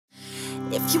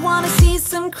If you wanna see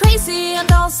some crazy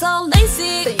and also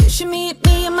lazy, then you should meet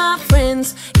me and my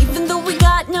friends. Even though we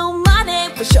got no money,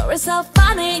 we're sure as hell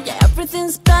funny. Yeah,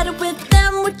 everything's better with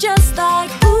them. We're just like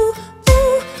ooh,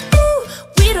 ooh, ooh.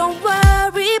 We don't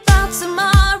worry about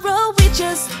tomorrow. We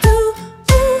just do,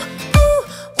 ooh, ooh,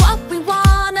 what we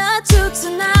wanna do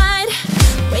tonight.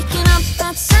 Waking up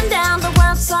at sundown, the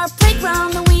world's our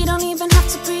playground, and we don't even have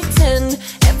to pretend.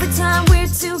 Every time we're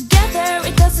together,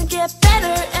 it doesn't get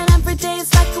better, and every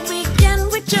day's like a weekend.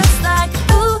 We're just like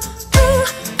ooh, ooh,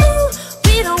 ooh.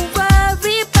 We don't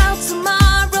worry about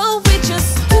tomorrow. We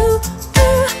just do,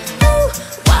 ooh, ooh,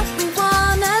 what we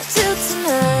wanna do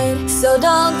tonight. So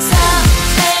don't tell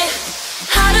me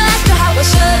how to act or how I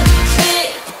should be.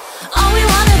 All we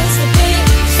wanted is to be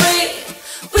free.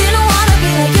 We don't wanna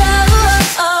be like you.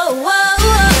 Oh, oh,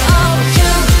 oh, oh.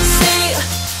 You see,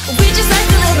 we just act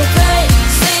a little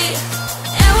crazy,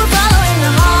 and we're following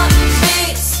the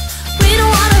heartbeats. We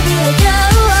don't wanna be like you.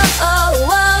 Oh,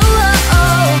 oh, oh,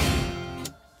 oh.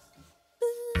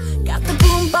 Got the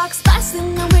boombox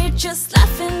blasting and we're just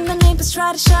laughing. The neighbors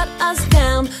try to shut us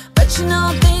down, but you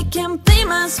know they can't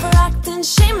blame us for acting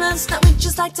shameless. Now we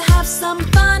just like to have some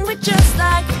fun. We're just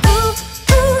like ooh,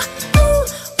 ooh, ooh.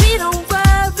 We don't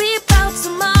worry about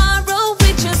tomorrow.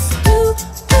 We just do,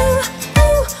 ooh,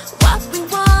 ooh, what we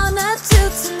wanna do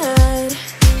tonight.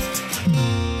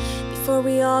 Before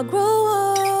we all grow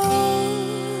old.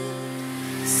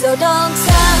 So don't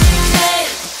tell me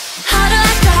how to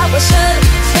act or how I should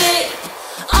be.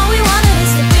 All we wanted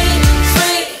is to be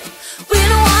free. We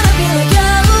don't wanna be like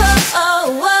you. Oh,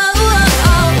 oh, oh,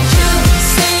 oh. You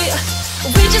see,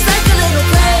 we just act a little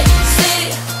crazy,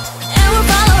 and we're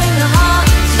following the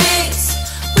heartbeats.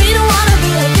 We don't wanna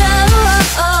be like you.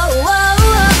 Oh, oh,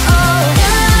 oh, oh.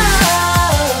 Yeah.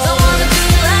 Don't wanna be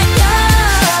like you.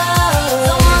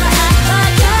 Don't wanna act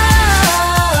like you.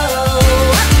 Oh, oh,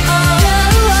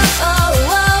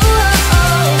 oh, oh,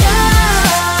 oh. Yeah.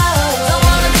 Don't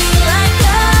wanna be like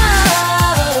you.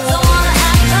 Don't wanna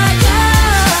act like you.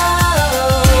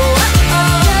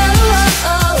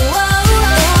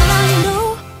 And I know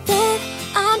that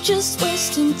I'm just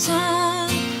wasting time,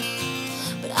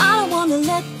 but I don't wanna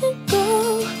let it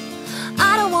go.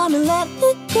 I don't wanna let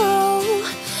it go.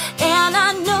 And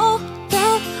I know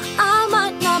that I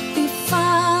might not be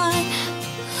fine,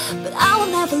 but I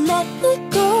will never let it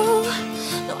go.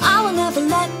 No, I will never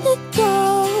let it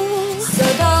go. So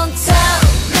don't tell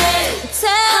me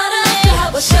how to act or how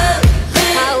I should be.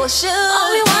 How I should.